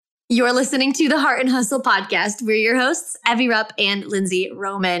You're listening to the Heart and Hustle podcast. We're your hosts, Evie Rupp and Lindsay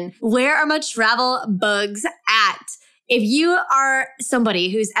Roman. Where are my travel bugs at? If you are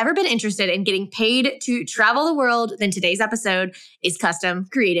somebody who's ever been interested in getting paid to travel the world, then today's episode is custom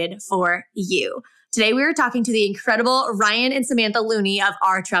created for you. Today, we are talking to the incredible Ryan and Samantha Looney of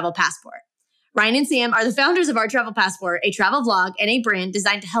Our Travel Passport. Ryan and Sam are the founders of Our Travel Passport, a travel vlog and a brand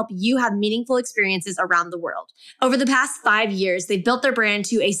designed to help you have meaningful experiences around the world. Over the past 5 years, they've built their brand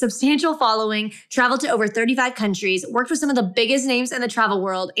to a substantial following, traveled to over 35 countries, worked with some of the biggest names in the travel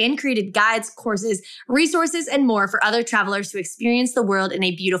world, and created guides, courses, resources, and more for other travelers to experience the world in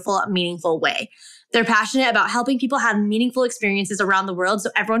a beautiful, meaningful way. They're passionate about helping people have meaningful experiences around the world so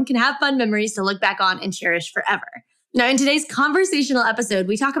everyone can have fun memories to look back on and cherish forever. Now, in today's conversational episode,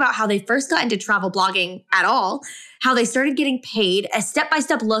 we talk about how they first got into travel blogging at all, how they started getting paid, a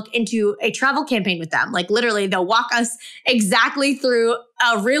step-by-step look into a travel campaign with them. Like literally, they'll walk us exactly through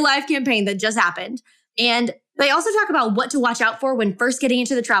a real-life campaign that just happened. And they also talk about what to watch out for when first getting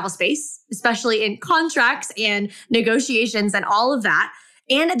into the travel space, especially in contracts and negotiations and all of that,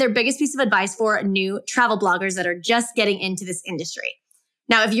 and their biggest piece of advice for new travel bloggers that are just getting into this industry.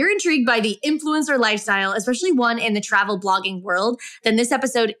 Now, if you're intrigued by the influencer lifestyle, especially one in the travel blogging world, then this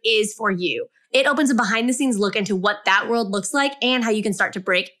episode is for you. It opens a behind-the-scenes look into what that world looks like and how you can start to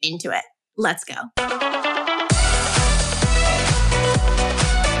break into it. Let's go.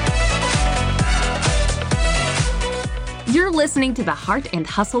 You're listening to the Heart and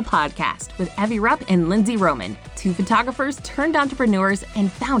Hustle podcast with Evie Rupp and Lindsay Roman, two photographers turned entrepreneurs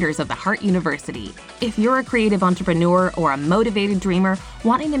and founders of the Heart University. If you're a creative entrepreneur or a motivated dreamer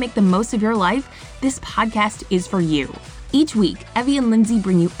wanting to make the most of your life, this podcast is for you. Each week, Evie and Lindsay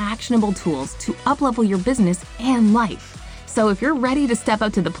bring you actionable tools to uplevel your business and life. So if you're ready to step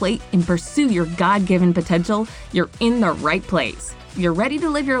up to the plate and pursue your God-given potential, you're in the right place. You're ready to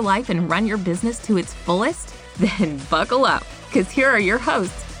live your life and run your business to its fullest? Then buckle up, because here are your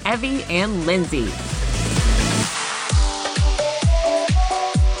hosts, Evie and Lindsay.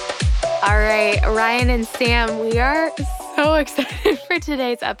 All right, Ryan and Sam, we are so excited for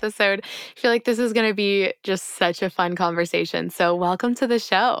today's episode. I feel like this is going to be just such a fun conversation. So welcome to the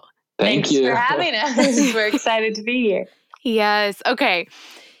show. Thanks you for having us. We're excited to be here. Yes. Okay.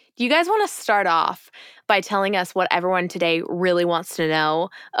 Do you guys want to start off by telling us what everyone today really wants to know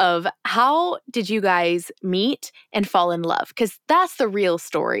of how did you guys meet and fall in love? Because that's the real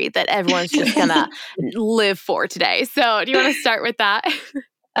story that everyone's just going to live for today. So do you want to start with that?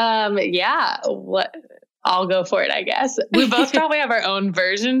 Yeah. I'll go for it, I guess. We both probably have our own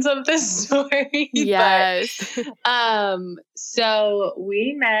versions of this story. Yes. But, so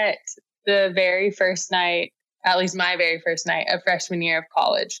we met the very first night, at least my very first night of freshman year of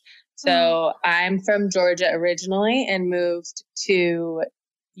college. So I'm from Georgia originally and moved to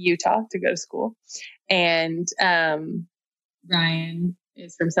Utah to go to school. And Ryan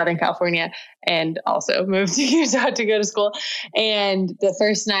is from Southern California and also moved to Utah to go to school. And the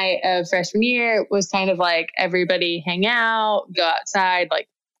first night of freshman year was kind of like everybody hang out, go outside, like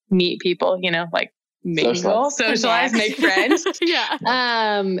meet people, you know, like mingle, socialize, make friends. Yeah.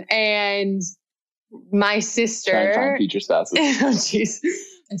 And my sister, future spouses. Oh, geez,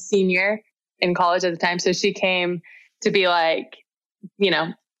 a senior in college at the time. So she came to be like, you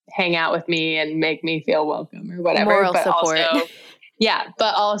know, hang out with me and make me feel welcome or whatever. Moral but support. Also, yeah.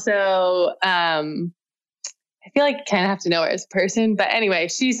 But also, I feel like you kind of have to know her as a person. But anyway,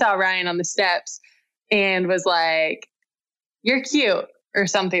 she saw Ryan on the steps and was like, "You're cute," or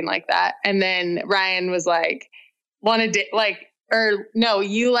something like that. And then Ryan was like,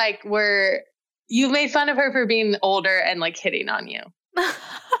 you made fun of her for being older and like hitting on you.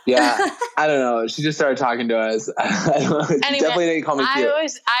 Yeah, I don't know. She just started talking to us. I don't know. Anyway, definitely didn't call me cute.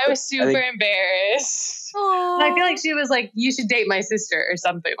 I was super embarrassed. And I feel like she was like, "You should date my sister," or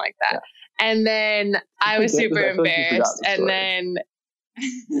something like that. Yeah. And then I was super embarrassed. And then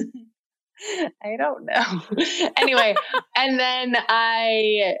I don't know. Anyway, and then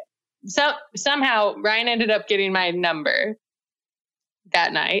somehow Ryan ended up getting my number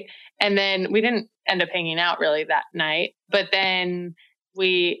that night. And then we didn't end up hanging out really that night. But then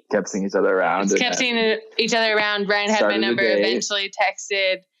we kept seeing each other around. Ryan had my number, eventually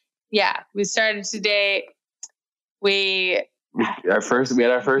texted. Yeah, we started to date. We had our first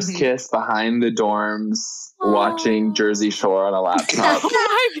kiss behind the dorms, watching Jersey Shore on a laptop. Oh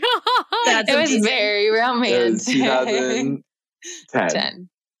my God. It was very romantic. It was 2010.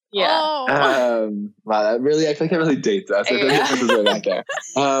 Yeah. Wow, I feel like that really dates us. I feel like this is way back there.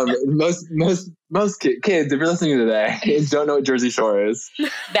 Most kids, if you're listening today, don't know what Jersey Shore is.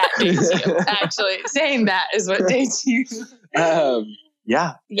 That dates you. Actually, saying that is what dates you.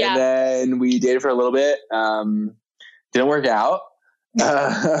 Yeah. And then we dated for a little bit. Didn't work out.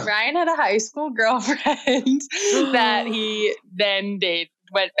 Ryan had a high school girlfriend that he then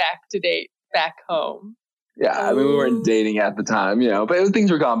went back to date back home. Yeah, I mean, we weren't dating at the time, but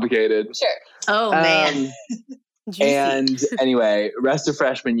things were complicated. Sure. Oh, man. And anyway, rest of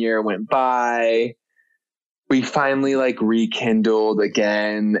freshman year went by. We finally rekindled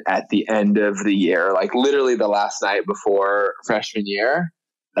again at the end of the year, literally the last night before freshman year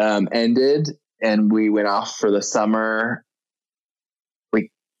ended, and we went off for the summer.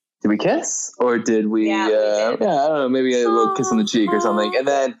 Did we kiss or did we? Yeah, we did. I don't know, maybe a little kiss on the cheek or something. And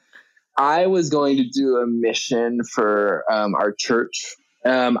then I was going to do a mission for our church.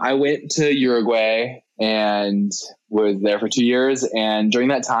 I went to Uruguay and was there for 2 years. And during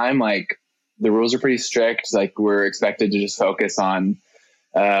that time, the rules are pretty strict. We're expected to just focus on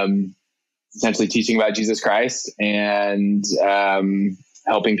essentially teaching about Jesus Christ and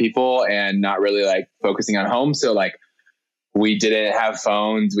helping people and not really focusing on home. So we didn't have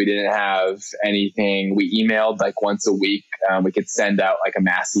phones. We didn't have anything. We emailed once a week. We could send out a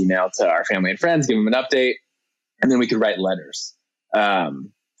mass email to our family and friends, give them an update, and then we could write letters.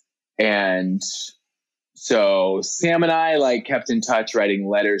 And so Sam and I kept in touch, writing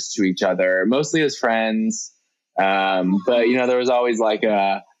letters to each other, mostly as friends. But there was always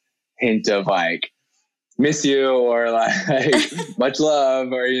a hint of miss you or much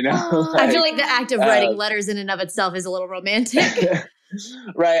love or I feel the act of writing letters in and of itself is a little romantic.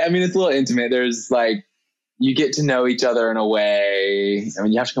 Right. I mean, it's a little intimate. There's you get to know each other in a way. I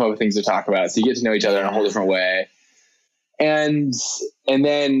mean, you have to come up with things to talk about, so you get to know each other in a whole different way. And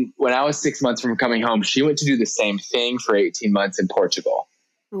then when I was 6 months from coming home, she went to do the same thing for 18 months in Portugal.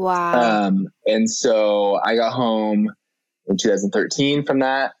 Wow. And so I got home in 2013 from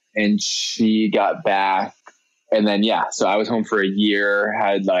that. And she got back, and then, so I was home for a year,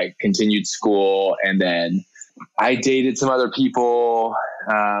 had continued school. And then I dated some other people,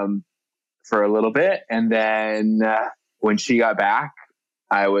 for a little bit. And then, when she got back,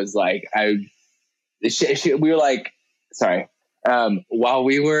 I was while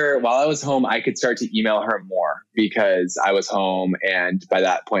I was home, I could start to email her more because I was home. And by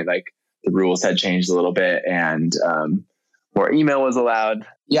that point, the rules had changed a little bit and, more email was allowed.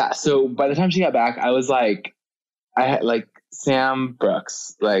 Yeah. So by the time she got back, I was I had Sam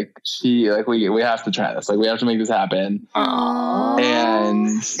Brooks, we have to try this. We have to make this happen. Aww.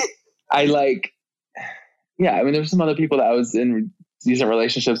 And I I mean, there were some other people that I was in decent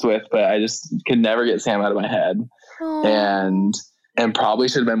relationships with, but I just could never get Sam out of my head. Aww. And probably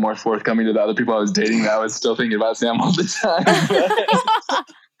should have been more forthcoming to the other people I was dating that I was still thinking about Sam all the time.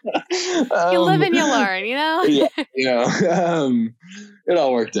 You live and you learn, Yeah, it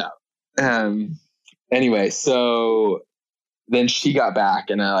all worked out. Anyway, so then she got back,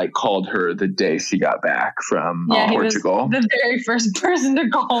 and I called her the day she got back from Portugal. He was the very first person to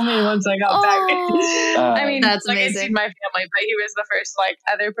call me once I got back. I mean, that's amazing. I'd seen my family, but he was the first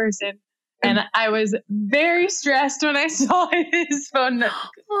other person. And I was very stressed when I saw his phone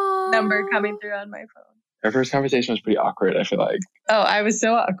number coming through on my phone. Our first conversation was pretty awkward, I feel like. Oh, I was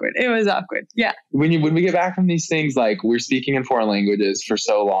so awkward. It was awkward. Yeah. When we get back from these things, we're speaking in foreign languages for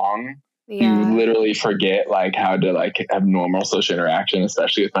so long, you literally forget how to have normal social interaction,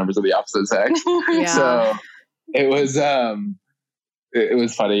 especially with members of the opposite sex. So it was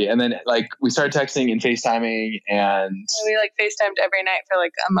funny. And then we started texting and FaceTiming, and we FaceTimed every night for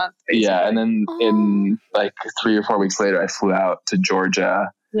a month. Basically. Yeah. And then in 3 or 4 weeks later, I flew out to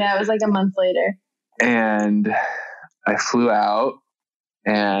Georgia. Yeah, it was a month later. And I flew out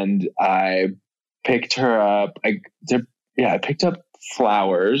and I picked her up. I picked up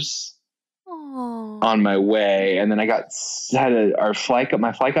flowers on my way. And then my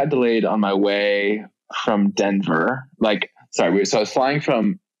flight got delayed on my way from Denver. So I was flying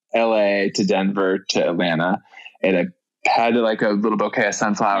from LA to Denver to Atlanta, and I had a little bouquet of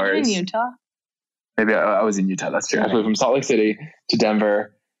sunflowers. You were in Utah? Maybe I was in Utah. That's true. I flew from Salt Lake City to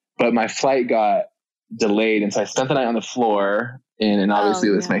Denver, but my flight got delayed, and so I spent the night on the floor. And obviously,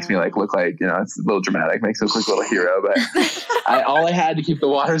 this makes me look it's a little dramatic, makes me look like a little hero. But all I had to keep the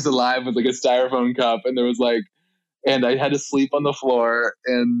waters alive was a styrofoam cup, and there was and I had to sleep on the floor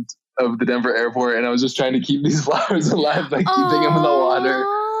of the Denver airport, and I was just trying to keep these flowers alive by keeping them in the water.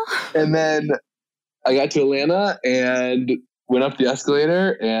 And then I got to Atlanta and went up the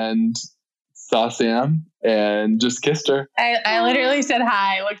escalator and saw Sam and just kissed her. I literally said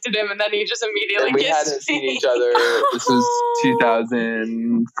hi, looked at him, and then he just immediately kissed me. We hadn't seen each other. This was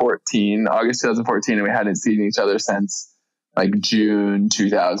 2014, August 2014, and we hadn't seen each other since June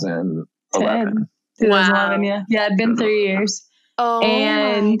 2011. 2011, yeah. Yeah, it'd been 3 years. Oh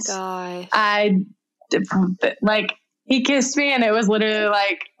and my gosh. He kissed me and it was literally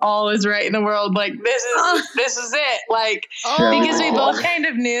like all is right in the world. Like this is it. Like because we both kind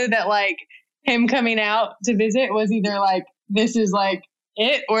of knew that like him coming out to visit was either like this is like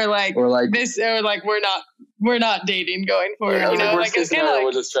it or like this or like we're not dating going forward. Yeah, you know, like it's kind of like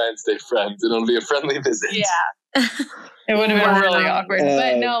we'll just try and stay friends. It'll be a friendly visit. Yeah. It would have been really awkward.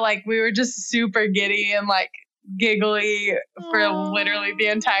 But no, like we were just super giddy and like giggly for literally the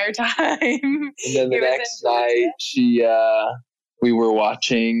entire time. And then the next night we were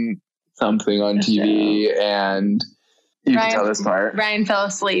watching something on TV and you can tell this part. Ryan fell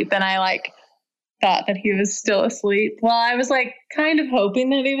asleep and I like thought that he was still asleep. Well, I was like kind of hoping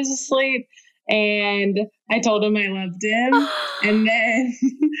that he was asleep and I told him I loved him. And then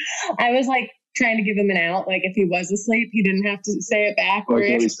I was like trying to give him an out. Like if he was asleep, he didn't have to say it back or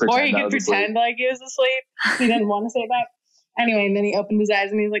he could pretend like he was asleep. He didn't want to say it back. Anyway, and then he opened his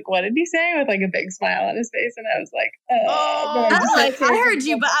eyes and he's like, what did he say? With like a big smile on his face. And I was like, I heard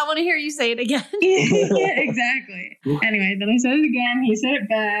you, but I want to hear you say it again. Yeah, exactly. Anyway, then I said it again. He said it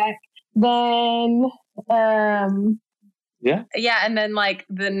back. Then, yeah. And then like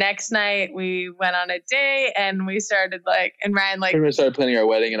the next night we went on a date and we started like, and Ryan like. We started planning our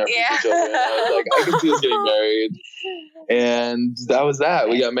wedding and our future children. I was like, I can see us getting married. And that was that.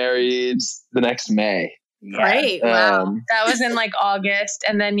 We got married the next May. Great. Wow. That was in like August.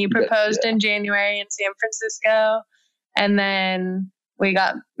 And then you proposed in January in San Francisco. And then we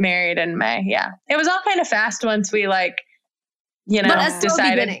got married in May. Yeah. It was all kind of fast once we like, you know,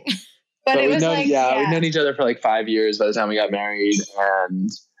 decided. But it was we'd known each other for like 5 years by the time we got married.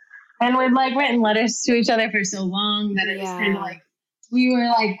 And we'd like written letters to each other for so long that it was kind of like, we were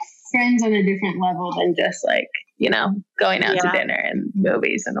like friends on a different level than just like, you know, going out to dinner and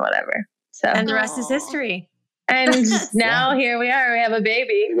movies and whatever. So, and the rest is history. And now here we are. We have a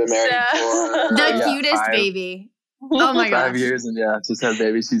baby. We've been married for the cutest baby. Oh my gosh. 5 years and just had a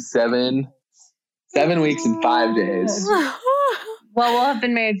baby. She's 7 weeks and 5 days. Well, we'll have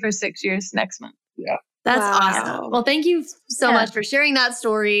been married for 6 years next month. Yeah. That's awesome. Well, thank you so much for sharing that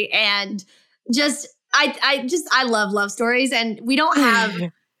story. And I love love stories. And we don't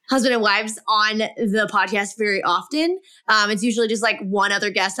have husband and wives on the podcast very often. It's usually just like one other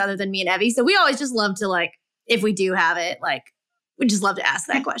guest other than me and Evie. So we always just love to like, if we do have it, like we just love to ask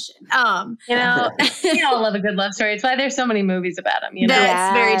that question. You know, we all love a good love story. It's why there's so many movies about them. You know?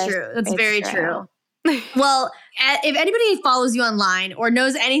 That's very true. That's very true. Well, if anybody follows you online or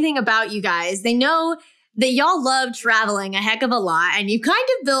knows anything about you guys, they know that y'all love traveling a heck of a lot and you kind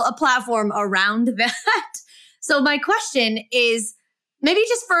of built a platform around that. So my question is maybe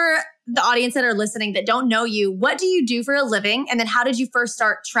just for the audience that are listening that don't know you, what do you do for a living? And then how did you first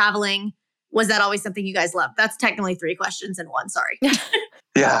start traveling? Was that always something you guys loved? That's technically 3 questions in one. Sorry.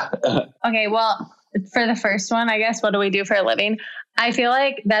 Yeah. Okay. Well, for the first one, I guess, what do we do for a living? I feel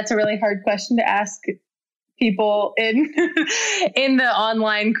like that's a really hard question to ask people in the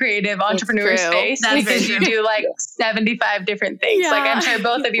online creative entrepreneur space because you do like 75 different things. Like I'm sure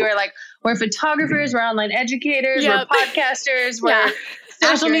both of you are like, we're photographers, we're online educators, we're podcasters, we're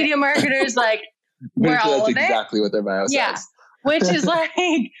social media marketers, like we're all of it. That's exactly what their bio says. Yeah. Which is like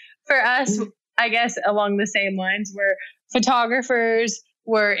for us, I guess along the same lines, we're photographers,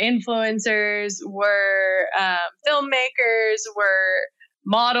 we're influencers, we're filmmakers, we're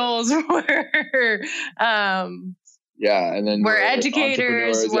models, we're and then we're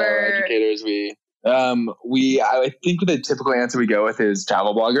educators. We're educators. I think the typical answer we go with is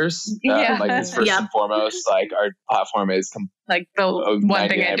travel bloggers. Like this first and foremost, like our platform is like the one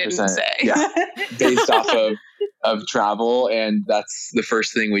thing I didn't say. Based off of travel, and that's the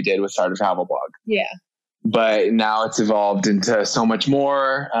first thing we did was start a travel blog. Yeah. But now it's evolved into so much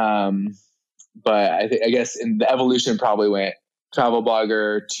more. But I guess in the evolution probably went travel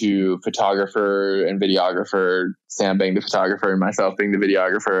blogger to photographer and videographer, Sam being the photographer and myself being the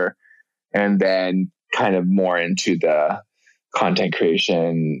videographer, and then kind of more into the content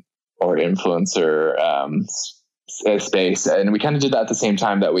creation or influencer space. And we kind of did that at the same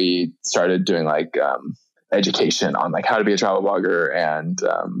time that we started doing like education on like how to be a travel blogger and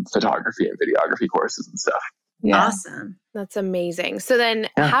photography and videography courses and stuff. Yeah. Awesome. That's amazing. So then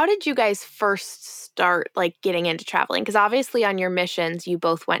how did you guys first start like getting into traveling? Because obviously on your missions, you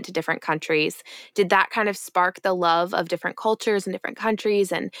both went to different countries. Did that kind of spark the love of different cultures and different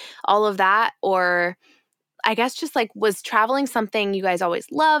countries and all of that? Or I guess just like, was traveling something you guys always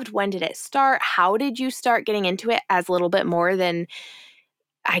loved? When did it start? How did you start getting into it as a little bit more than,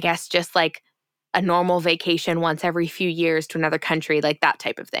 I guess, just like a normal vacation once every few years to another country, like that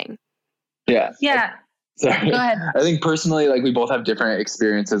type of thing? Yeah. Yeah. Sorry. Go ahead. I think personally, like we both have different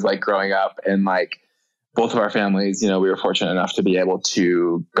experiences, like growing up, and like both of our families, we were fortunate enough to be able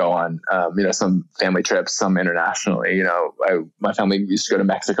to go on, some family trips, some internationally. My family used to go to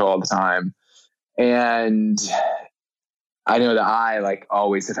Mexico all the time, and I know that I like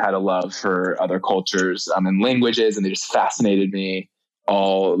always have had a love for other cultures and languages, and they just fascinated me.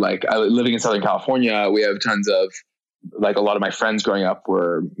 All like living in Southern California, we have tons of like a lot of my friends growing up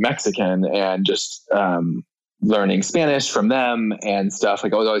were Mexican, and just learning Spanish from them and stuff.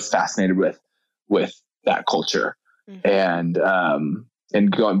 Like I was always fascinated with that culture, and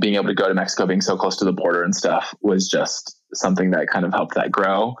being able to go to Mexico, being so close to the border and stuff was just something that kind of helped that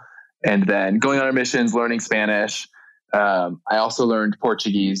grow. And then going on our missions, learning Spanish. I also learned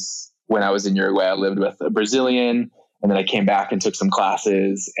Portuguese when I was in Uruguay. I lived with a Brazilian, and then I came back and took some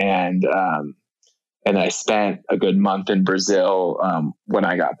classes, and I spent a good month in Brazil when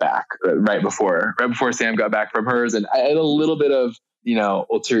I got back, right before Sam got back from hers. And I had a little bit of,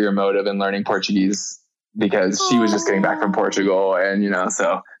 ulterior motive in learning Portuguese because she was just getting back from Portugal, and,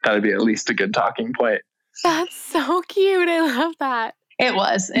 so that would be at least a good talking point. That's so cute. I love that. It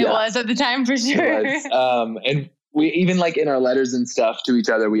was at the time for sure. And we even like in our letters and stuff to each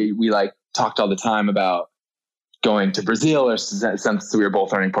other, we like talked all the time about going to Brazil, or since we were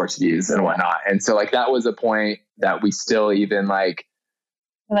both learning Portuguese and whatnot. And so like that was a point that we still even like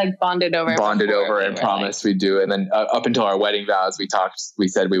bonded over and promised we'd do. And then up until our wedding vows, we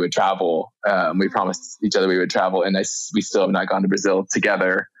said we would travel. We promised each other we would travel, and we still have not gone to Brazil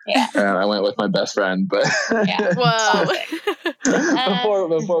together. Yeah. I went with my best friend, but yeah. Whoa.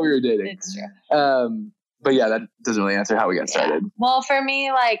 before we were dating. It's true. But yeah, that doesn't really answer how we got started. Well, for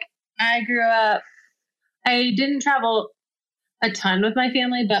me, like I grew up, I didn't travel a ton with my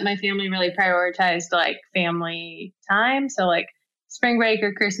family, but my family really prioritized like family time. So like spring break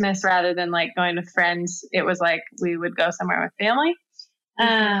or Christmas, rather than like going with friends, it was like we would go somewhere with family,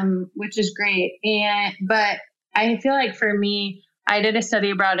 which is great. But I feel like for me, I did a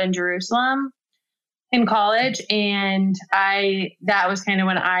study abroad in Jerusalem in college, and that was kind of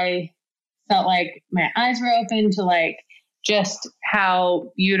when I felt like my eyes were open to like just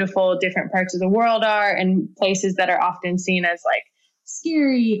how beautiful different parts of the world are, and places that are often seen as like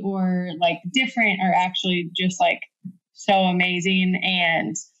scary or like different are actually just like so amazing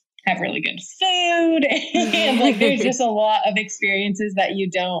and have really good food. And like there's just a lot of experiences that you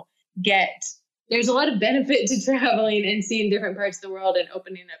don't get. There's a lot of benefit to traveling and seeing different parts of the world and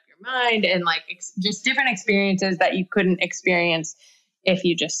opening up your mind, and like just different experiences that you couldn't experience if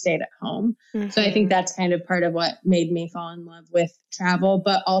you just stayed at home. Mm-hmm. So I think that's kind of part of what made me fall in love with travel.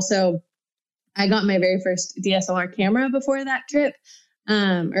 But also I got my very first DSLR camera before that trip,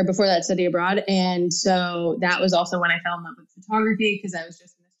 or before that study abroad. And so that was also when I fell in love with photography, because I was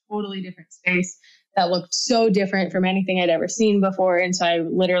just in this totally different space that looked so different from anything I'd ever seen before. And so I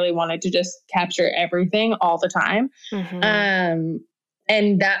literally wanted to just capture everything all the time. Mm-hmm.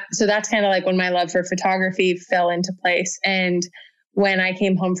 So that's kind of like when my love for photography fell into place. And when I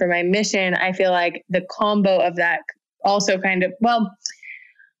came home from my mission, I feel like the combo of that also kind of,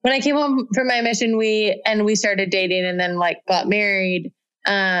 when I came home from my mission, we started dating and then like got married.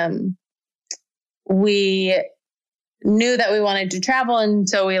 We knew that we wanted to travel. And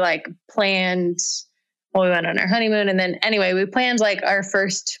so we like planned, we went on our honeymoon, and then anyway, we planned like our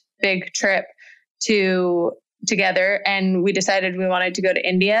first big trip together. And we decided we wanted to go to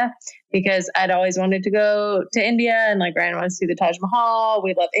India, because I'd always wanted to go to India, and like Ryan wants to see the Taj Mahal.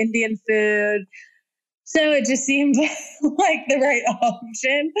 We love Indian food. So it just seemed like the right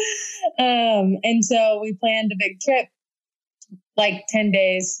option. And so we planned a big trip, like 10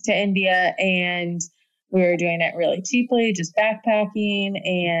 days to India, and we were doing it really cheaply, just backpacking.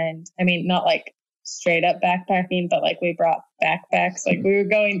 And I mean, not like straight up backpacking, but like we brought backpacks, like we were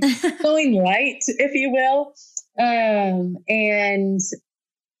going light, if you will. And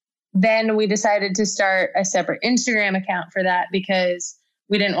then we decided to start a separate Instagram account for that, because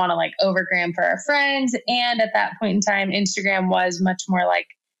we didn't want to like overgram for our friends. And at that point in time, Instagram was much more like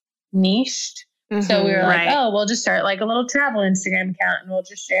niched. Mm-hmm, so we were like, we'll just start like a little travel Instagram account, and we'll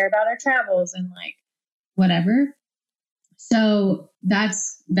just share about our travels and like whatever. So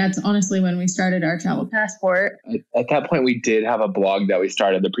that's honestly when we started our travel passport. At that point, we did have a blog that we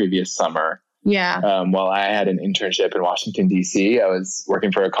started the previous summer. Yeah. While I had an internship in Washington, D.C., I was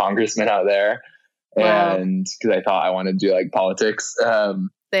working for a congressman out there. Wow. And because I thought I wanted to do like politics.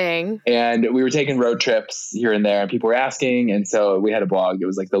 thing. And we were taking road trips here and there, and people were asking. And so we had a blog. It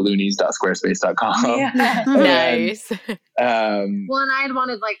was like the loonies.squarespace.com. Yeah. Nice. Well, and I had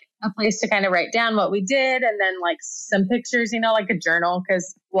wanted like a place to kind of write down what we did, and then like some pictures, like a journal,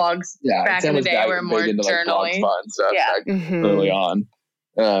 because blogs back in the day were more journaly. Like blogspot and stuff Mm-hmm. early on.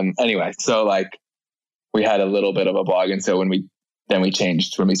 Anyway, so like we had a little bit of a blog, and so when we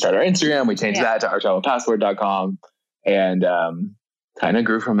started our Instagram, we changed that to ourtravelpassport.com, and kind of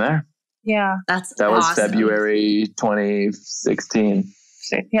grew from there. Yeah, that was February 2016.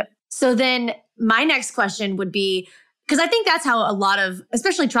 Yep. So then my next question would be, because I think that's how a lot of,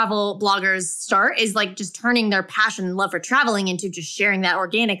 especially travel bloggers start, is like just turning their passion and love for traveling into just sharing that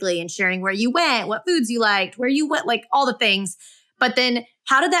organically and sharing where you went, what foods you liked, where you went, like all the things. But then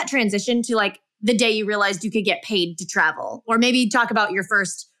how did that transition to like the day you realized you could get paid to travel? Or maybe talk about your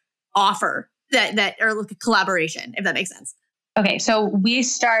first offer that or collaboration, if that makes sense. Okay, so we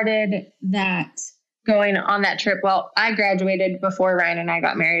started that going on that trip. Well, I graduated before Ryan and I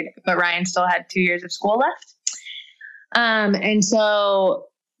got married, but Ryan still had 2 years of school left. And so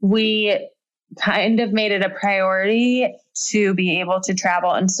we kind of made it a priority to be able to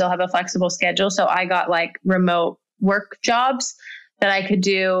travel and still have a flexible schedule. So I got like remote work jobs that I could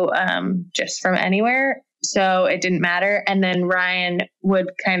do just from anywhere. So it didn't matter. And then Ryan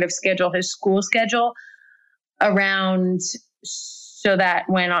would kind of schedule his school schedule around so that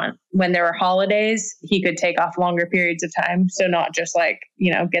when there were holidays, he could take off longer periods of time. So not just like,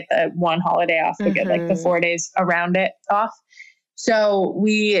 get the one holiday off, but get like the 4 days around it off. So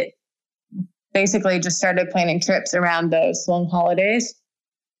we basically just started planning trips around those long holidays,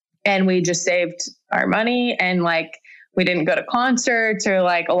 and we just saved our money, and like, we didn't go to concerts or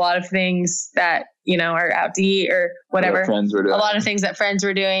like a lot of things that, are out to eat or whatever. A lot of things that friends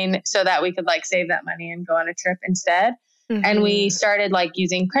were doing, so that we could like save that money and go on a trip instead. Mm-hmm. And we started like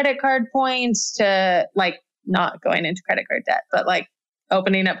using credit card points to like, not going into credit card debt, but like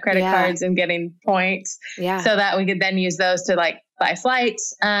opening up credit cards and getting points so that we could then use those to like buy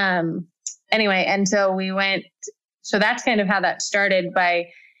flights. Anyway. And so so that's kind of how that started.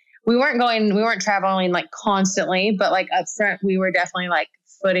 We weren't traveling like constantly, but like up front, we were definitely like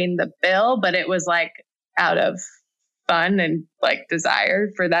footing the bill, but it was like out of fun and like desire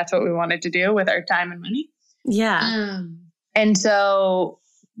for that's what we wanted to do with our time and money. Yeah. And so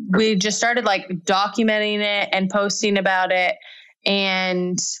we just started like documenting it and posting about it.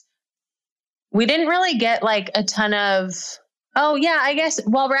 And we didn't really get like a ton of, I guess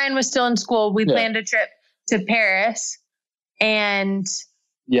while Ryan was still in school, we planned a trip to Paris, and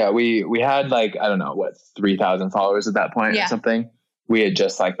we had like, I don't know, 3,000 followers at that point or something. We had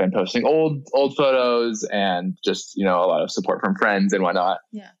just like been posting old photos and just, a lot of support from friends and whatnot.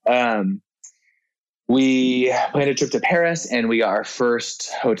 Yeah. We planned a trip to Paris, and we got our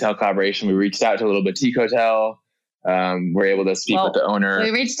first hotel collaboration. We reached out to a little boutique hotel. We're able to speak with the owner.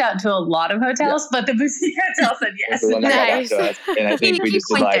 We reached out to a lot of hotels, but the boutique hotel said yes. Nice. And I think we just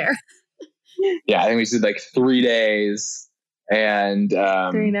did like, I think we just did like 3 days and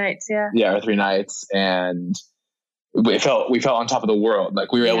 3 nights. Yeah, or 3 nights, and we felt on top of the world.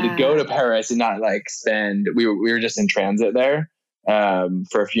 Like we were able to go to Paris and not like spend. We were just in transit there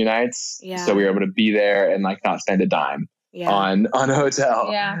for a few nights, so we were able to be there and like not spend a dime on a hotel.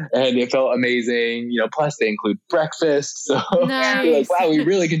 And it felt amazing. Plus they include breakfast, so nice. We're like, wow, we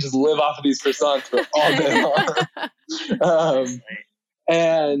really can just live off of these croissants for all day long.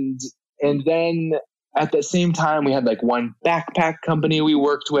 And then at the same time, we had like one backpack company we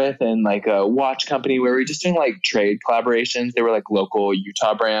worked with, and like a watch company where we were just doing like trade collaborations. They were like local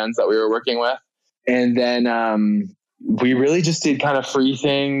Utah brands that we were working with. And then we really just did kind of free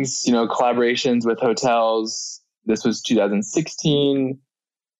things, collaborations with hotels. This was 2016.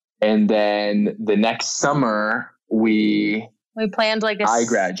 And then the next summer, we planned like I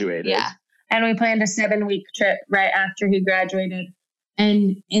graduated. Yeah. And we planned a 7-week trip right after he graduated.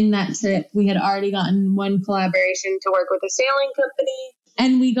 And in that trip, we had already gotten one collaboration to work with a sailing company.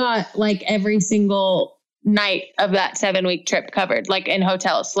 And we got like every single night of that 7-week trip covered, like in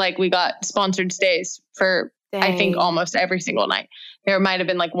hotels. Like we got sponsored stays for, I think, almost every single night. There might have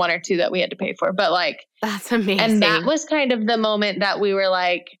been like 1 or 2 that we had to pay for, but like, that's amazing. And that was kind of the moment that we were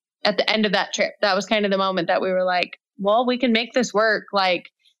like, at the end of that trip, that was kind of the moment that we were like, well, we can make this work. Like,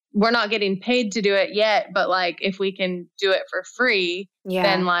 we're not getting paid to do it yet, but like, if we can do it for free,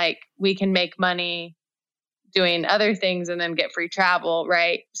 then like we can make money doing other things and then get free travel.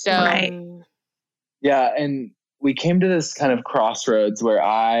 Right. So, yeah. And we came to this kind of crossroads where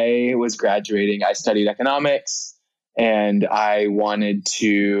I was graduating. I studied economics, and I wanted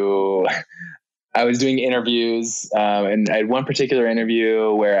to I was doing interviews, and I had one particular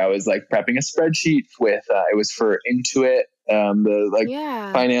interview where I was like prepping a spreadsheet with, it was for Intuit,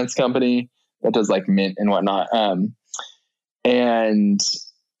 the finance company that does like Mint and whatnot. And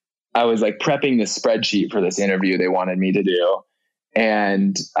I was like prepping the spreadsheet for this interview they wanted me to do.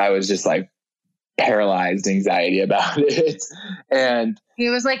 And I was just like paralyzed anxiety about it. And he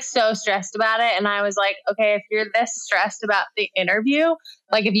was like so stressed about it. And I was like, okay, if you're this stressed about the interview,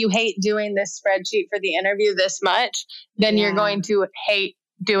 like if you hate doing this spreadsheet for the interview this much, then you're going to hate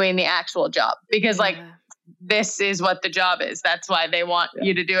doing the actual job, because like this is what the job is. That's why they want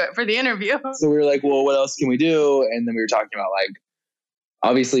you to do it for the interview. So we were like, well, what else can we do? And then we were talking about like,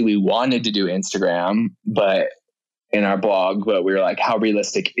 obviously we wanted to do Instagram, but in our blog, but we were like, how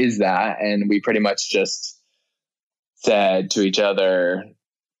realistic is that? And we pretty much just said to each other,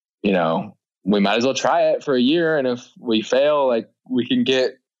 you know, we might as well try it for a year. And if we fail, like we can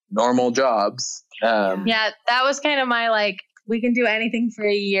get normal jobs. Yeah, that was kind of my, like, we can do anything for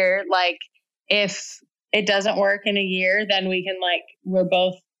a year. Like if it doesn't work in a year, then we can like,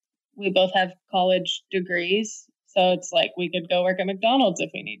 we both have college degrees. So it's like, we could go work at McDonald's if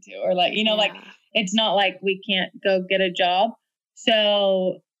we need to, or like, you know, like it's not like we can't go get a job.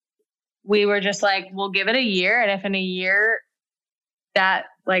 So we were just like, we'll give it a year. And if in a year that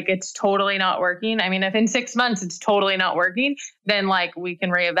like, it's totally not working. I mean, if in 6 months it's totally not working, then like we can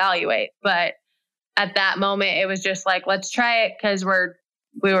reevaluate. But at that moment, it was just like, let's try it. Cause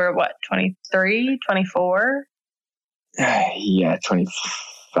we were what, 23, 24? Yeah,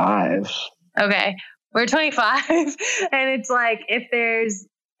 25. Okay. We're 25. And it's like, if there's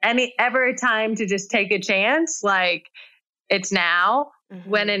ever a time to just take a chance, like it's now. Mm-hmm.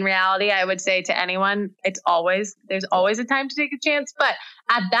 When in reality, I would say to anyone, there's always a time to take a chance. But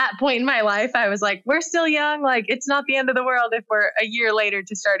at that point in my life, I was like, we're still young. Like it's not the end of the world if we're a year later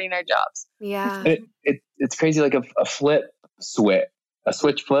to starting our jobs. Yeah. It's crazy. Like a switch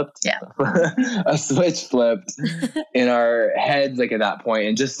flipped. Yeah. A switch flipped in our heads, like at that point.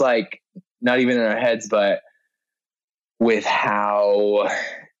 And just like, not even in our heads, but with how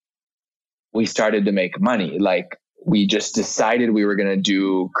we started to make money. Like we just decided we were going to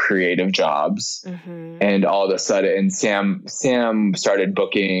do creative jobs. Mm-hmm. And all of a sudden, Sam started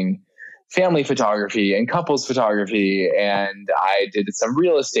booking family photography and couples photography. And I did some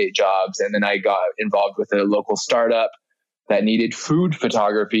real estate jobs. And then I got involved with a local startup that needed food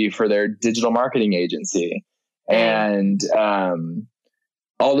photography for their digital marketing agency. And,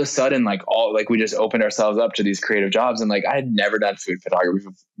 all of a sudden, we just opened ourselves up to these creative jobs. And like, I had never done food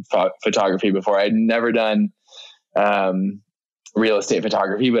photography before. I'd never done, real estate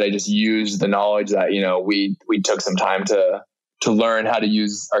photography, but I just used the knowledge that, you know, we took some time to learn how to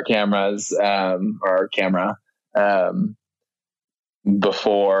use our cameras, or our camera,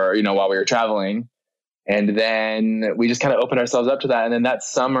 before, you know, while we were traveling. And then we just kind of opened ourselves up to that. And then that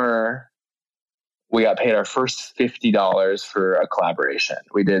summer, we got paid our first $50 for a collaboration.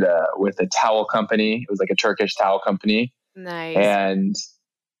 We did with a towel company. It was like a Turkish towel company. Nice. And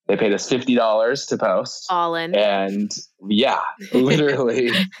they paid us $50 to post. All in. And yeah,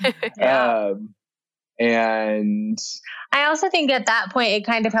 literally. Yeah. And I also think at that point, it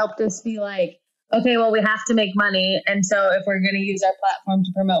kind of helped us be like, okay, well, we have to make money. And so if we're going to use our platform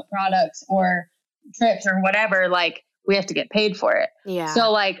to promote products or trips or whatever, like we have to get paid for it. Yeah.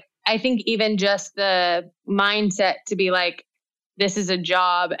 So like, I think even just the mindset to be like, this is a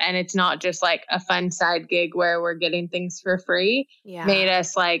job and it's not just like a fun side gig where we're getting things for free, made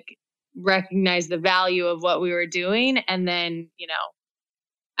us like recognize the value of what we were doing and then, you know,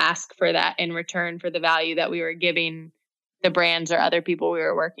 ask for that in return for the value that we were giving the brands or other people we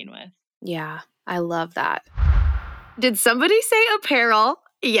were working with. Yeah, I love that. Did somebody say apparel?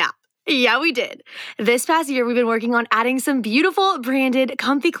 Yeah, we did. This past year, we've been working on adding some beautiful, branded,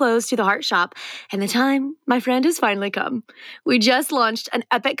 comfy clothes to the Heart Shop, and the time, my friend, has finally come. We just launched an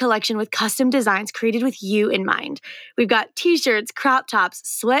epic collection with custom designs created with you in mind. We've got t-shirts, crop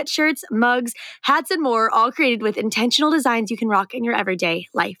tops, sweatshirts, mugs, hats, and more, all created with intentional designs you can rock in your everyday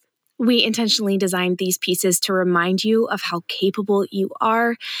life. We intentionally designed these pieces to remind you of how capable you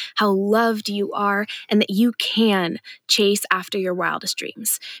are, how loved you are, and that you can chase after your wildest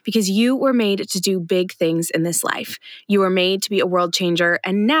dreams. Because you were made to do big things in this life. You were made to be a world changer,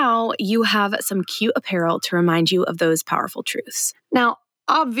 and now you have some cute apparel to remind you of those powerful truths. Now,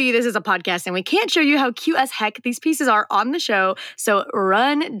 obvi, this is a podcast and we can't show you how cute as heck these pieces are on the show. So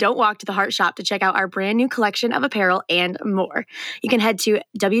run, don't walk to the Heart Shop to check out our brand new collection of apparel and more. You can head to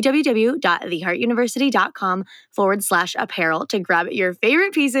www.theheartuniversity.com/apparel to grab your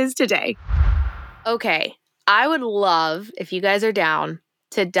favorite pieces today. Okay, I would love, if you guys are down,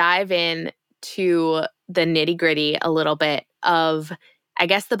 to dive in to the nitty-gritty a little bit of, I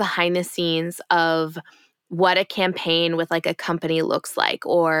guess, the behind the scenes of what a campaign with like a company looks like,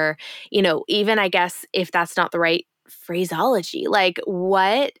 or, even I guess if that's not the right phraseology, like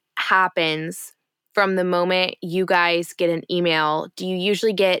what happens from the moment you guys get an email? Do you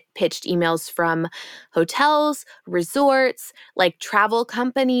usually get pitched emails from hotels, resorts, like travel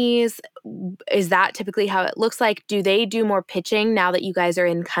companies? Is that typically how it looks like? Do they do more pitching now that you guys are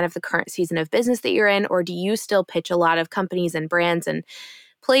in kind of the current season of business that you're in? Or do you still pitch a lot of companies and brands and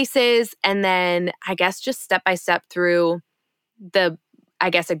places? And then I guess just step by step through the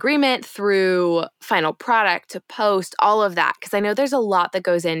agreement through final product to post, all of that. Because I know there's a lot that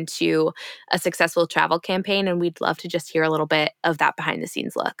goes into a successful travel campaign, and we'd love to just hear a little bit of that behind the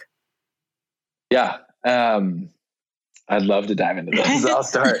scenes look. Yeah. I'd love to dive into this. I'll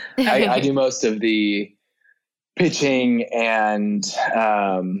start. I do most of the pitching and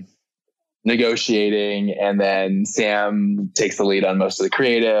negotiating, and then Sam takes the lead on most of the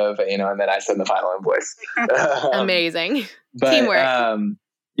creative, and then I send the final invoice. Amazing. But, teamwork.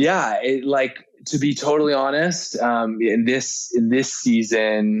 To be totally honest, in this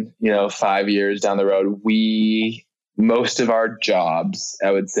season, 5 years down the road, most of our jobs,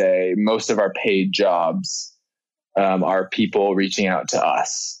 I would say most of our paid jobs, are people reaching out to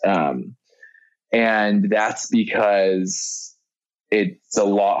us. And that's because it's a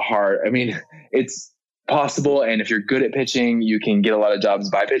lot hard. I mean, it's possible. And if you're good at pitching, you can get a lot of jobs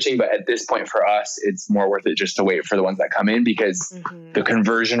by pitching. But at this point for us, it's more worth it just to wait for the ones that come in, because the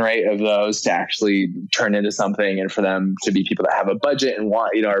conversion rate of those to actually turn into something, and for them to be people that have a budget and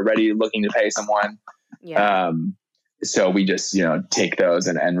want, are ready, looking to pay someone. Yeah. So we just, take those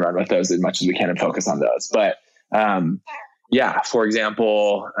and run with those as much as we can and focus on those. But, for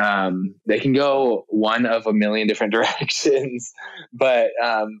example, they can go one of a million different directions, but,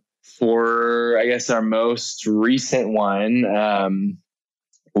 for, I guess, our most recent one,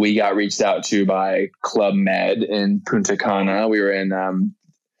 we got reached out to by Club Med in Punta Cana. We were in,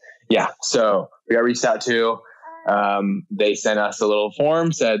 so we got reached out to, they sent us a little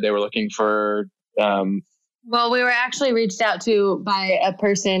form, said they were looking for, well, we were actually reached out to by a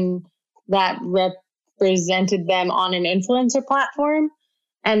person that represented them on an influencer platform.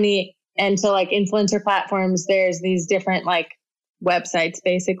 And so like influencer platforms, there's these different like websites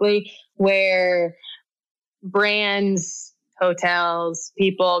basically where brands, hotels,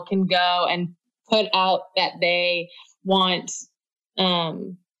 people can go and put out that they want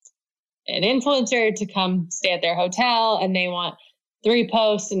an influencer to come stay at their hotel, and they want 3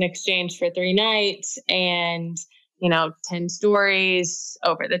 posts in exchange for 3 nights and 10 stories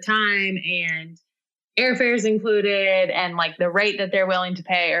over the time, and airfares included, and like the rate that they're willing to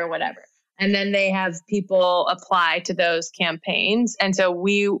pay or whatever. And then they have people apply to those campaigns. And so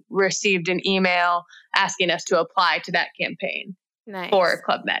we received an email asking us to apply to that campaign for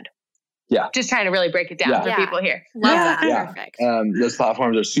Club Med. Yeah. Just trying to really break it down for people here. Love that. Yeah. Perfect. Those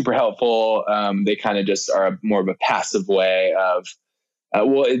platforms are super helpful. They kind of just are more of a passive way of,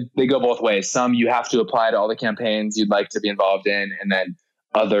 they go both ways. Some you have to apply to all the campaigns you'd like to be involved in. And then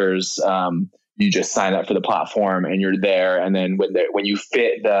others, you just sign up for the platform and you're there. And then when you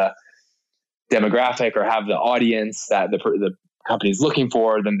fit the demographic or have the audience that the company's looking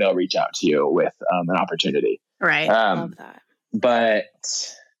for, then they'll reach out to you with an opportunity. Right. Love that. But,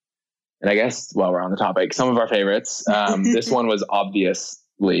 and I guess while we're on the topic, some of our favorites, this one was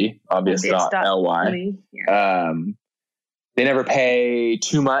obvious.ly. Yeah. They never pay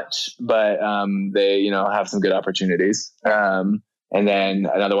too much, but they, have some good opportunities. And then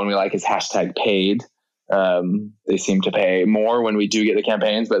another one we like is #paid. They seem to pay more when we do get the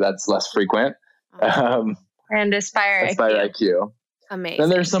campaigns, but that's less frequent. And Aspire IQ. Amazing. Then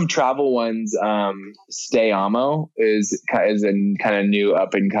there's some travel ones. Stayamo is a kind of new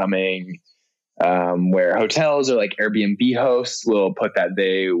up and coming, where hotels or like Airbnb hosts will put that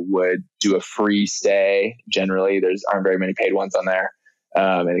they would do a free stay. Generally, aren't very many paid ones on there,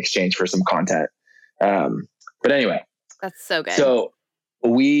 in exchange for some content. But anyway, that's so good. So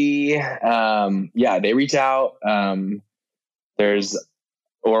we, they reach out.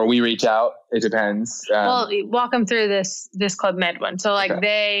 We reach out. It depends. Well, walk them through this Club Med one. So like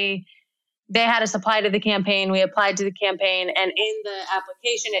they had us apply to the campaign. We applied to the campaign, and in the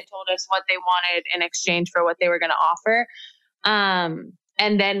application, it told us what they wanted in exchange for what they were going to offer.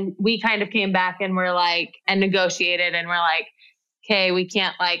 And then we kind of came back and we're like, and negotiated, and we're like, okay, we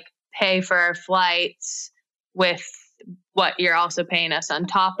can't like pay for our flights with what you're also paying us on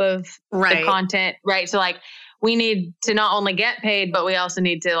top of the content. Right. So like we need to not only get paid, but we also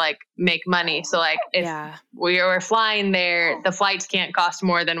need to like make money. So like if we're flying there, the flights can't cost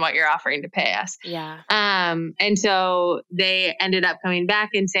more than what you're offering to pay us. Yeah. And so they ended up coming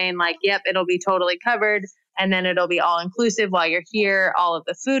back and saying like, yep, it'll be totally covered. And then it'll be all inclusive while you're here. All of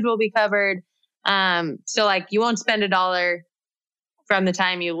the food will be covered. So like you won't spend $1 from the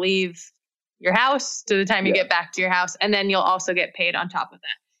time you leave your house to the time you get back to your house. And then you'll also get paid on top of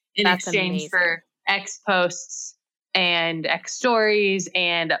that in exchange for X posts and X stories.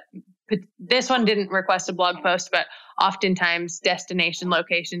 And this one didn't request a blog post, but oftentimes destination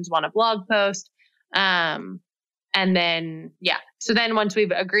locations want a blog post. And then, so then once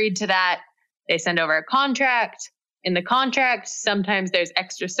we've agreed to that, they send over a contract. In the contract, sometimes there's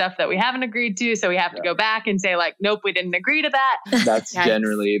extra stuff that we haven't agreed to. So we have to go back and say like, nope, we didn't agree to that. That's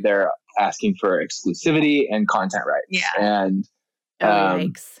generally they're asking for exclusivity and content rights. Yeah. And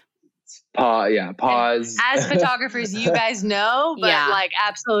pause. And as photographers, you guys know, but like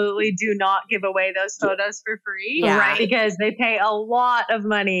absolutely do not give away those photos for free. Yeah. Right. Because they pay a lot of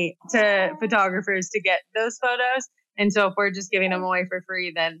money to photographers to get those photos. And so if we're just giving them away for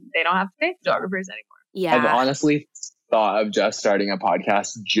free, then they don't have to pay photographers anymore. Yeah. I've honestly thought of just starting a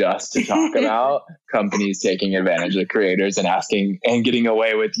podcast just to talk about companies taking advantage of creators and asking and getting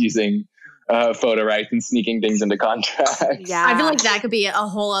away with using photo rights and sneaking things into contracts. Yeah. I feel like that could be a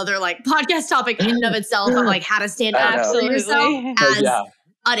whole other like podcast topic in and of itself of like how to stand up for yourself as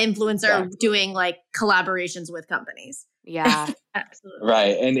an influencer doing like collaborations with companies. Yeah. Absolutely.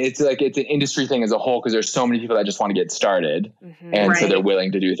 Right. And it's like, it's an industry thing as a whole, because there's so many people that just want to get started. And so they're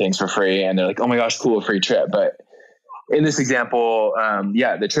willing to do things for free and they're like, oh my gosh, cool, free trip. But in this example,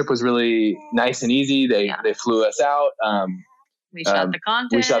 the trip was really nice and easy. They flew us out. We shot the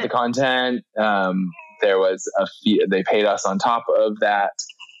content. There was a fee. They paid us on top of that.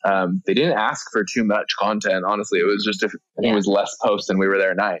 They didn't ask for too much content. Honestly, it was just, I think it was less posts than we were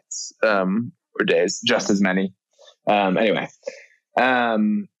there nights, or days, just as many. Anyway,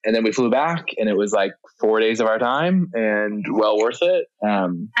 and then we flew back and it was like 4 days of our time and well worth it.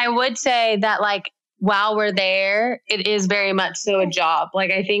 I would say that like, while we're there, it is very much so a job.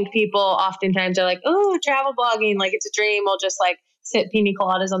 Like I think people oftentimes are like, oh, travel blogging, like it's a dream. We'll just like sit pina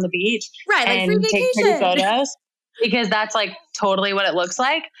coladas on the beach and take pretty photos, because that's like totally what it looks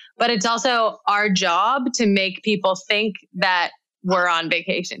like. But it's also our job to make people think that we're on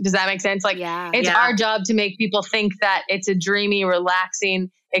vacation. Does that make sense? Like it's our job to make people think that it's a dreamy,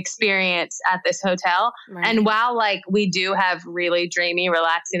 relaxing experience at this hotel. Right. And while like we do have really dreamy,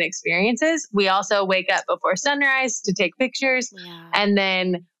 relaxing experiences, we also wake up before sunrise to take pictures. And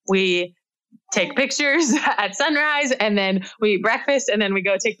then we take pictures at sunrise, and then we eat breakfast, and then we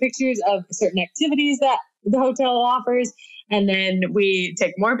go take pictures of certain activities that the hotel offers. And then we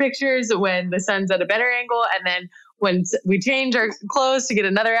take more pictures when the sun's at a better angle. And then when we change our clothes to get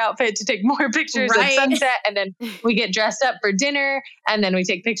another outfit to take more pictures at sunset. And then we get dressed up for dinner. And then we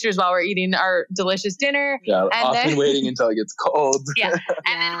take pictures while we're eating our delicious dinner. Yeah, and often then, waiting until it gets cold. And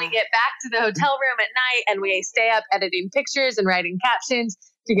then we get back to the hotel room at night and we stay up editing pictures and writing captions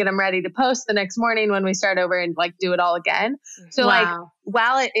to get them ready to post the next morning when we start over and like do it all again. So like,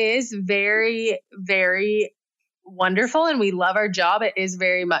 while it is very, very wonderful and we love our job, it is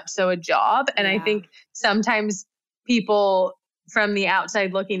very much so a job. And I think sometimes people from the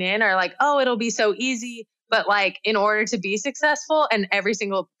outside looking in are like, oh, it'll be so easy. But like, in order to be successful, and every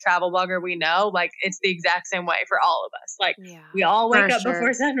single travel blogger we know, like it's the exact same way for all of us. Like we all wake up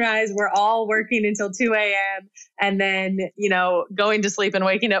before sunrise. We're all working until 2 a.m. and then, you know, going to sleep and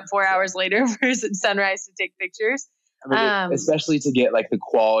waking up 4 hours later for sunrise to take pictures. I mean, especially to get like the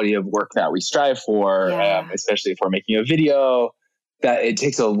quality of work that we strive for, especially if we're making a video, that it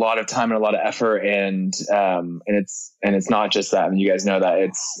takes a lot of time and a lot of effort, and it's not just that. I mean, you guys know that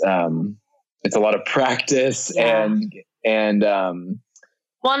it's a lot of practice and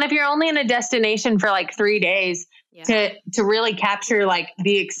well, and if you're only in a destination for like 3 days to really capture like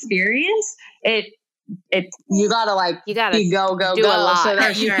the experience, you gotta be go so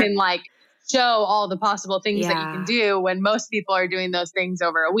that you can like show all the possible things that you can do, when most people are doing those things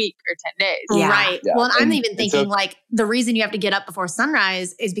over a week or 10 days. Right. Yeah. Well, and I'm even thinking like the reason you have to get up before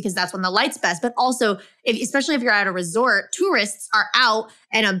sunrise is because that's when the light's best. But also, especially if you're at a resort, tourists are out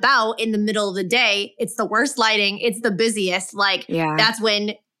and about in the middle of the day. It's the worst lighting. It's the busiest. Like that's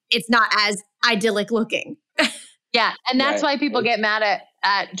when it's not as idyllic looking. Yeah. And that's why people get mad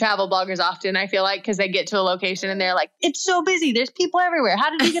at travel bloggers often, I feel like, because they get to a location and they're like, it's so busy. There's people everywhere. How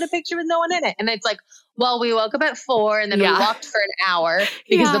did you get a picture with no one in it? And it's like, well, we woke up at 4 and then we walked for an hour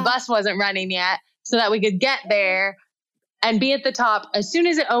because the bus wasn't running yet so that we could get there and be at the top as soon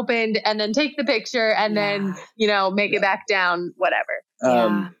as it opened and then take the picture and then, make it back down,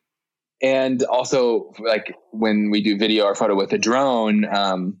 whatever. And also like when we do video or photo with a drone,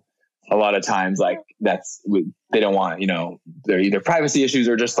 a lot of times like they don't want, they're either privacy issues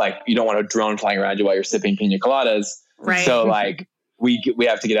or just like, you don't want a drone flying around you while you're sipping pina coladas. Right. So like we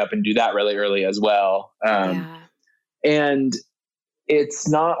have to get up and do that really early as well. And it's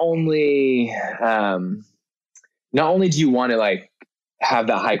not only do you want to like have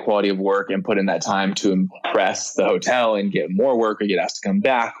that high quality of work and put in that time to impress the hotel and get more work or get asked to come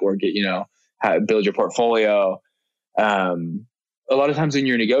back or get, build your portfolio. A lot of times when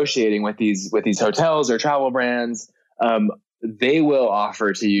you're negotiating with these hotels or travel brands, they will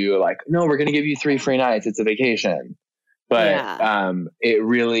offer to you like, no, we're going to give you 3 free nights. It's a vacation. But it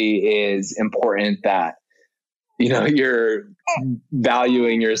really is important that, you're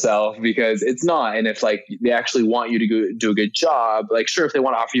valuing yourself because it's not. And if like they actually want you to do a good job, like sure, if they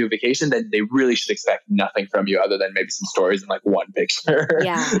want to offer you a vacation, then they really should expect nothing from you other than maybe some stories and like one picture.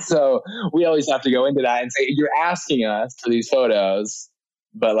 Yeah. So we always have to go into that and say, you're asking us for these photos,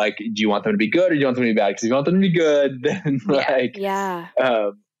 but like, do you want them to be good or do you want them to be bad? Because if you want them to be good, then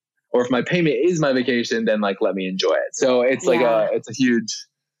or if my payment is my vacation, then like, let me enjoy it. So it's like it's a huge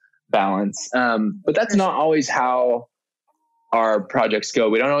balance. But that's not always how our projects go.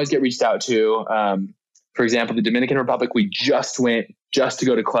 We don't always get reached out to. For example, the Dominican Republic, we just went to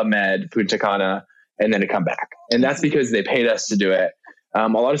go to Club Med, Punta Cana, and then to come back. And that's because they paid us to do it. A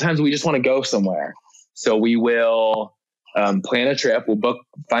lot of times we just want to go somewhere. So we will plan a trip. We'll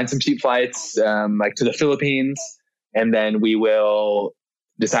find some cheap flights, like to the Philippines, and then we will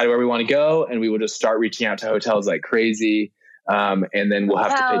decide where we want to go. And we will just start reaching out to hotels like crazy. And then we'll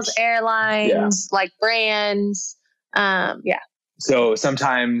have to pitch airlines, like brands. So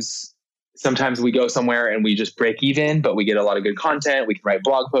sometimes we go somewhere and we just break even, but we get a lot of good content. We can write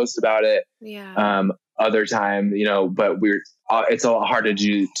blog posts about it. Other time, but it's a lot hard to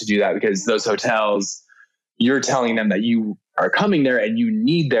do that because those hotels, you're telling them that you are coming there and you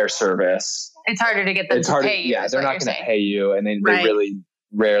need their service. It's harder to get them to pay you. Yeah, they're not going to pay you, and they really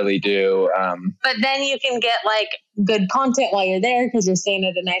rarely do. But then you can get like good content while you're there because you're staying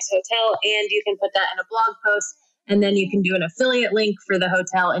at a nice hotel, and you can put that in a blog post, and then you can do an affiliate link for the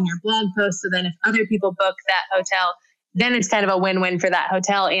hotel in your blog post. So then if other people book that hotel, then it's kind of a win-win for that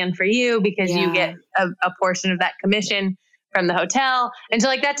hotel and for you because you get a portion of that commission from the hotel. And so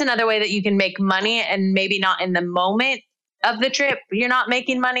like that's another way that you can make money, and maybe not in the moment of the trip, you're not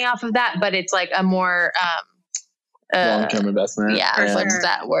making money off of that, but it's like a more long-term investment. What's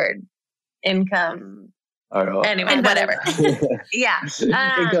that word? Income. ROI. Anyway, whatever.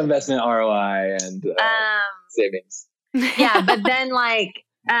 Income investment, ROI, and savings. But then like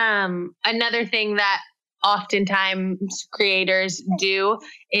another thing that oftentimes creators do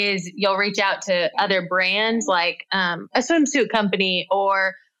is you'll reach out to other brands like a swimsuit company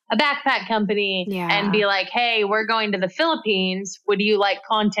or a backpack company and be like, hey, we're going to the Philippines. Would you like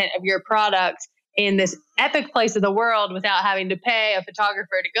content of your product in this epic place of the world without having to pay a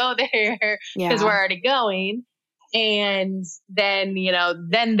photographer to go there because we're already going? And then,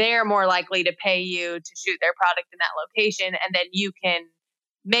 then they're more likely to pay you to shoot their product in that location. And then you can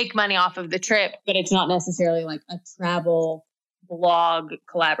make money off of the trip, but it's not necessarily like a travel blog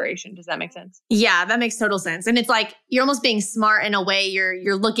collaboration. Does that make sense? Yeah, that makes total sense. And it's like, you're almost being smart in a way.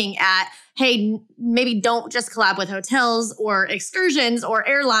 You're looking at, hey, maybe don't just collab with hotels or excursions or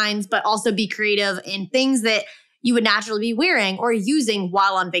airlines, but also be creative in things that you would naturally be wearing or using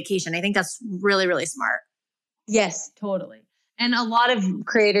while on vacation. I think that's really, really smart. Yes, totally. And a lot of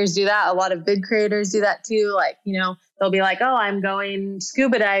creators do that. A lot of big creators do that too. Like, they'll be like, oh, I'm going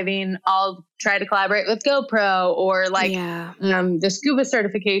scuba diving. I'll try to collaborate with GoPro or like the scuba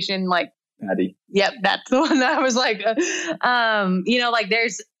certification, like Patty. Yep. That's the one that I was like, like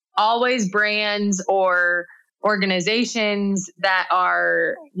there's always brands or organizations that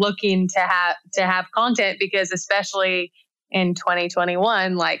are looking to have content because especially in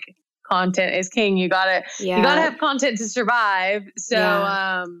 2021, like content is king. You gotta have content to survive.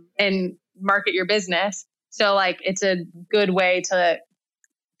 So, and market your business. So like, it's a good way to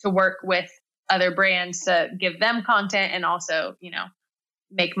work with other brands to give them content and also,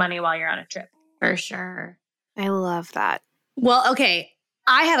 make money while you're on a trip. For sure. I love that. Well, okay.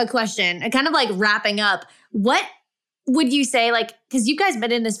 I have a question, kind of like wrapping up. What would you say, like, because you guys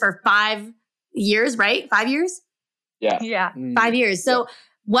been in this for 5 years, right? 5 years? Yeah. 5 years. So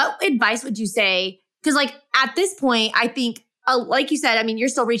what advice would you say? Because like at this point, I think, like you said, I mean, you're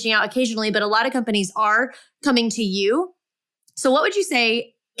still reaching out occasionally, but a lot of companies are coming to you. So what would you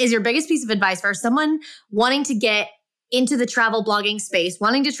say is your biggest piece of advice for someone wanting to get into the travel blogging space,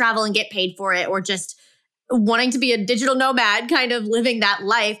 wanting to travel and get paid for it, or just wanting to be a digital nomad, kind of living that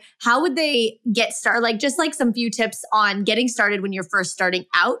life, how would they get started? Like just like some few tips on getting started when you're first starting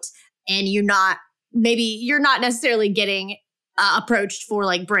out and you're not necessarily getting approached for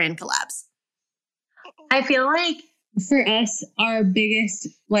like brand collabs. I feel like for us, our biggest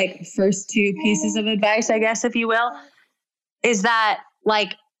like first two pieces of advice, I guess, if you will, is that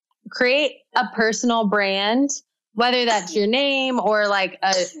like create a personal brand, whether that's your name or like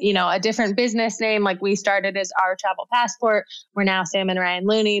a different business name. Like we started as Our Travel Passport. We're now Sam and Ryan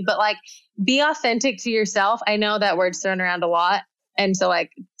Looney, but like be authentic to yourself. I know that word's thrown around a lot. And so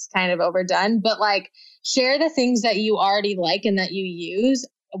like it's kind of overdone, but like share the things that you already like and that you use.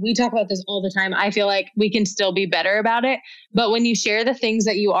 We talk about this all the time. I feel like we can still be better about it. But when you share the things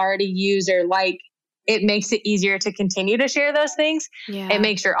that you already use or like, it makes it easier to continue to share those things. Yeah. It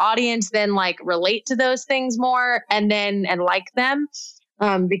makes your audience then like relate to those things more and like them,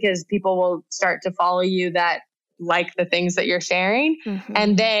 because people will start to follow you that like the things that you're sharing. Mm-hmm.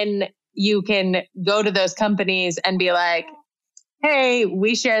 And then you can go to those companies and be like, hey,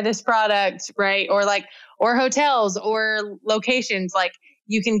 we share this product, right? Or hotels or locations. Like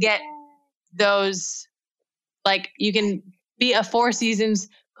you can get those, like you can be a Four Seasons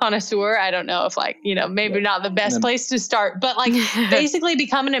connoisseur. I don't know if maybe not the best place to start, but like basically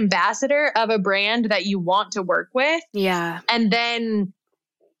become an ambassador of a brand that you want to work with. Yeah. And then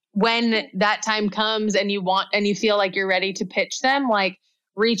when that time comes and you feel like you're ready to pitch them, like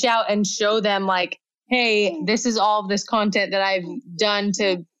reach out and show them like, hey, this is all of this content that I've done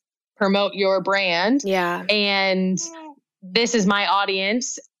to promote your brand. Yeah. And this is my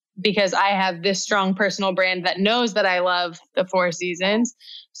audience because I have this strong personal brand that knows that I love the Four Seasons.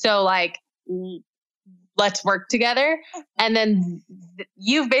 So like, let's work together. And then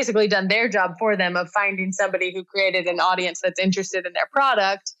you've basically done their job for them of finding somebody who created an audience that's interested in their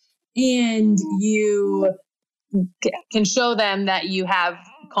product. And you can show them that you have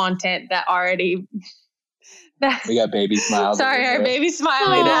content that already... We got baby smiles. Sorry, our baby's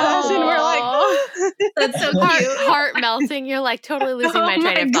smiling at us, and we're like, "That's so cute." Heart melting. You're like totally losing my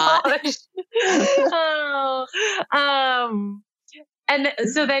train of thought. And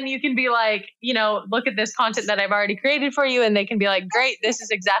so then you can be like, look at this content that I've already created for you, and they can be like, great, this is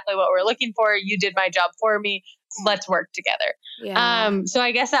exactly what we're looking for. You did my job for me. Let's work together. Yeah. So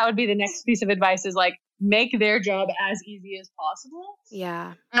I guess that would be the next piece of advice is like make their job as easy as possible.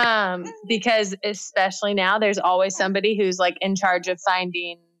 Yeah. Because especially now there's always somebody who's like in charge of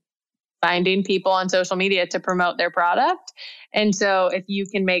finding people on social media to promote their product. And so if you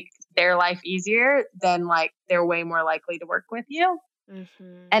can make their life easier, then like they're way more likely to work with you.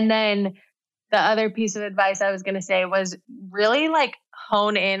 Mm-hmm. And then the other piece of advice I was going to say was really like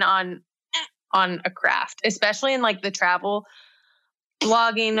hone in on a craft, especially in like the travel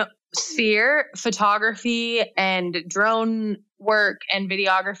blogging sphere. Photography and drone work and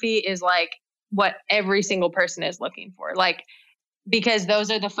videography is like what every single person is looking for. Like, because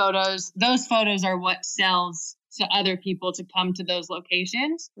those photos are what sells to other people to come to those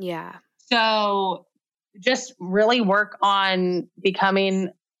locations. Yeah. So just really work on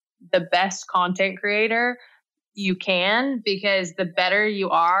becoming the best content creator you can, because the better you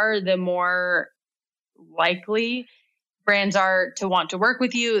are, the more likely brands are to want to work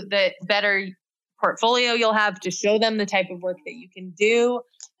with you, the better portfolio you'll have to show them the type of work that you can do.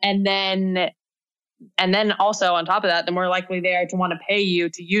 And then also on top of that, the more likely they are to want to pay you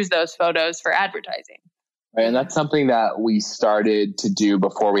to use those photos for advertising. Right. And that's something that we started to do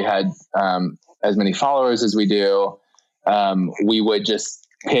before we had as many followers as we do. We would just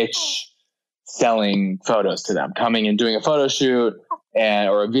pitch selling photos to them, coming and doing a photo shoot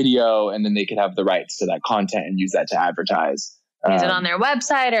or a video, and then they could have the rights to that content and use that to advertise. Use it on their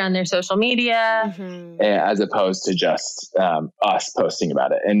website or on their social media. Mm-hmm. As opposed to just us posting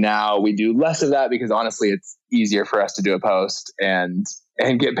about it. And now we do less of that because honestly, it's easier for us to do a post and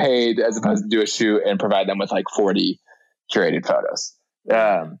get paid as opposed to do a shoot and provide them with like 40 curated photos.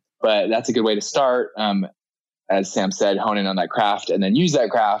 But that's a good way to start. As Sam said, hone in on that craft and then use that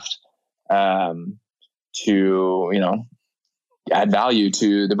craft to, add value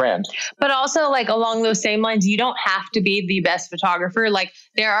to the brand. But also like along those same lines, you don't have to be the best photographer. Like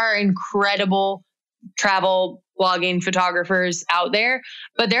there are incredible travel blogging photographers out there,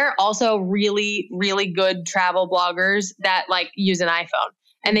 but there are also really, really good travel bloggers that like use an iPhone,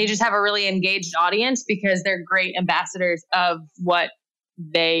 and they just have a really engaged audience because they're great ambassadors of what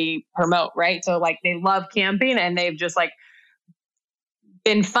they promote. Right. So like they love camping and they've just like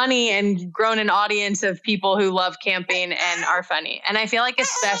been funny and grown an audience of people who love camping and are funny. And I feel like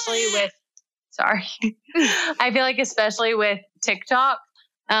especially with Sorry. I feel like especially with TikTok,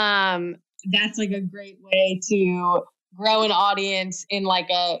 that's like a great way to grow an audience in like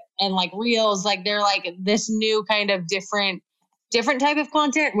reels. Like they're like this new kind of different type of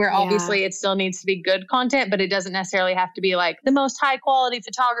content where obviously it still needs to be good content, but it doesn't necessarily have to be like the most high quality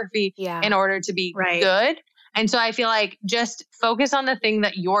photography in order to be good. And so I feel like just focus on the thing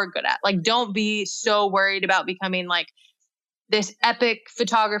that you're good at. Like, don't be so worried about becoming like this epic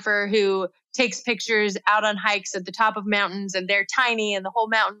photographer who takes pictures out on hikes at the top of mountains and they're tiny and the whole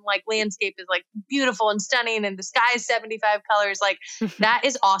mountain like landscape is like beautiful and stunning and the sky is 75 colors. Like that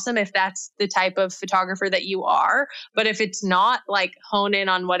is awesome if that's the type of photographer that you are. But if it's not, like hone in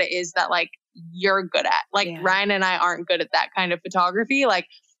on what it is that like you're good at. Like Ryan and I aren't good at that kind of photography. Like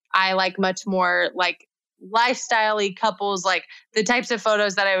I like much more like lifestyle-y couples, like the types of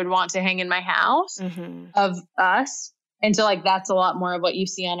photos that I would want to hang in my house of us. And so like, that's a lot more of what you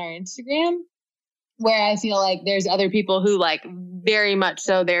see on our Instagram, where I feel like there's other people who like very much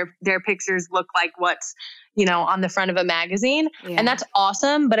so their pictures look like what's, you know, on the front of a magazine. And that's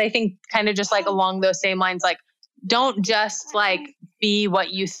awesome. But I think kind of just like along those same lines, like don't just like be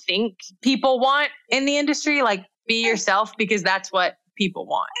what you think people want in the industry, like be yourself because that's what people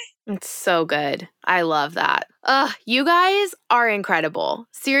want. It's so good. I love that. You guys are incredible.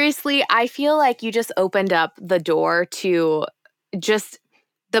 Seriously, I feel like you just opened up the door to just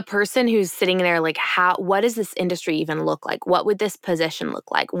the person who's sitting there like, what does this industry even look like? What would this position look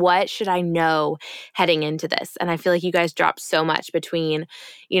like? What should I know heading into this? And I feel like you guys dropped so much between,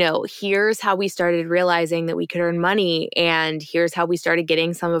 you know, here's how we started realizing that we could earn money, and here's how we started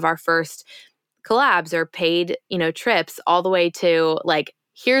getting some of our first collabs or paid, you know, trips, all the way to like,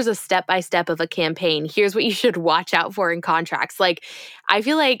 here's a step-by-step of a campaign. Here's what you should watch out for in contracts. Like, I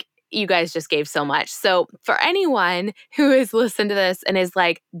feel like you guys just gave so much. So for anyone who has listened to this and is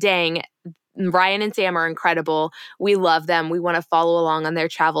like, dang, Ryan and Sam are incredible. We love them. We want to follow along on their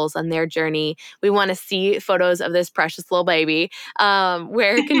travels, on their journey. We want to see photos of this precious little baby.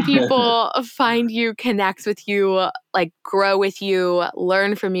 Where can people find you, connect with you, like grow with you,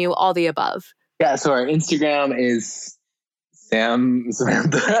 learn from you, all the above? Yeah, so our Instagram is Sam. It's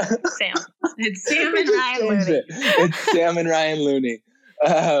Sam and Ryan Looney. It's Sam and Ryan Looney.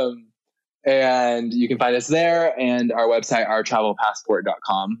 And you can find us there, and our website,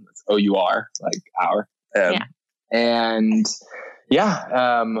 ourtravelpassport.com. It's OUR, like our. And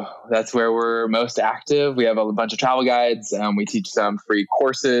that's where we're most active. We have a bunch of travel guides. We teach some free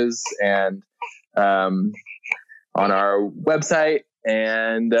courses and on our website.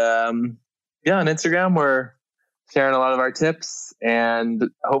 And on Instagram, we're sharing a lot of our tips and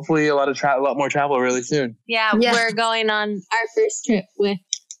hopefully a lot more travel really soon. Yeah, we're going on our first trip with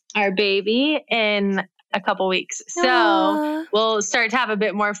our baby in a couple weeks. So we'll start to have a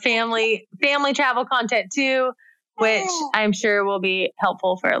bit more family travel content too, which I'm sure will be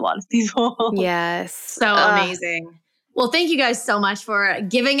helpful for a lot of people. Yes. So amazing. Well, thank you guys so much for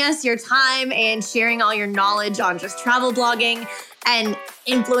giving us your time and sharing all your knowledge on just travel blogging and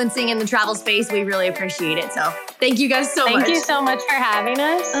influencing in the travel space. We really appreciate it. So thank you guys so much. Thank you so much for having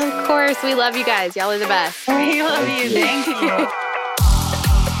us. Of course. We love you guys. Y'all are the best. We love you. Thank you.